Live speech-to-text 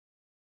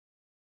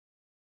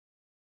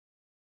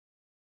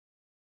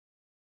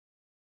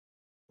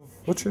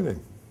What's your name?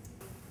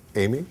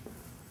 Amy?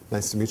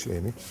 Nice to meet you,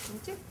 Amy. Me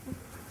too.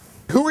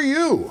 Who are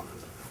you?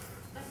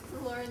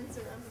 Lauren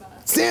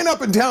Zaremba. Stand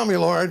up and tell me,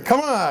 Lauren.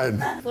 Come on.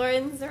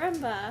 Lauren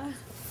Zaremba.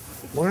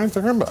 Lauren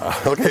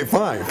Zaremba. Okay,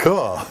 fine.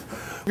 Cool.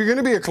 If you're going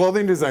to be a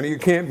clothing designer, you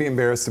can't be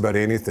embarrassed about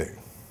anything.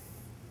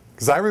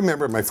 Because I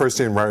remember my first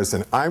day in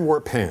Ryerson, I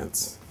wore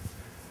pants.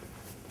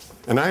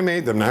 And I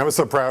made them, and I was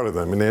so proud of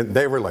them. And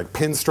they were like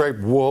pinstripe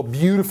wool,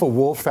 beautiful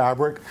wool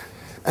fabric.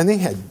 And they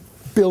had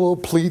billow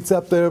pleats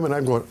up them, and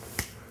I'm going,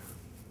 oh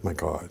my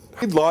God.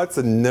 I had lots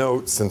of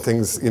notes and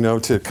things, you know,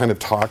 to kind of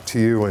talk to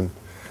you.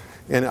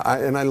 And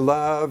I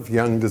love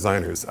young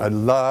designers. I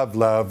love,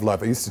 love,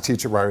 love. I used to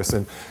teach at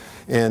Ryerson,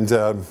 and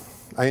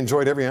I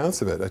enjoyed every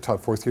ounce of it. I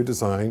taught fourth-year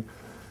design.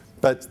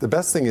 But the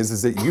best thing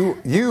is that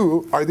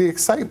you are the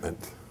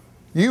excitement.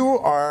 You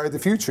are the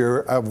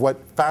future of what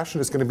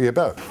fashion is going to be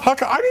about.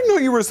 Huck, I didn't know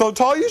you were so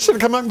tall. You should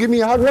have come up and give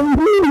me a hug.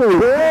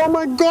 Oh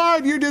my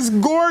God, you're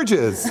just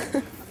gorgeous.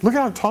 Look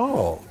how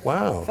tall.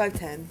 Wow.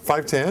 5'10".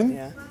 5'10"?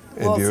 Yeah.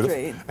 And Well, beautiful.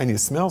 straight. And you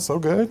smell so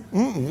good.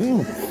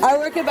 Mm-mm. I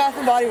work at Bath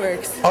and Body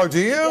Works. Oh, do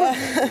you?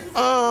 Yeah.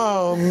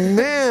 Oh,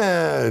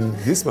 man.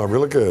 You smell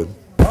really good.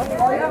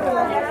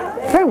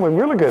 That went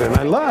really good, and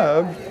I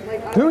love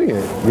doing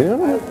it, you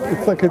know?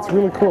 It's like, it's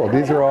really cool.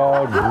 These are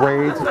all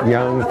great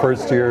young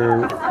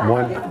first-year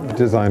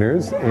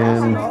designers,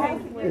 and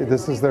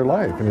this is their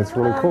life, and it's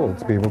really cool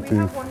to be able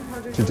to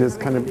just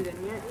kind of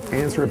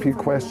answer a few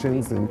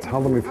questions and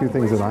tell them a few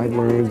things that I've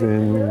learned,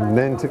 and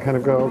then to kind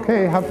of go,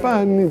 okay, have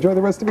fun, enjoy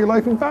the rest of your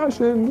life in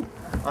fashion.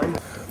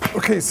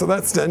 Okay, so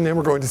that's done. Now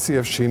we're going to see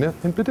Sheena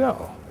and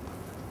Bedell.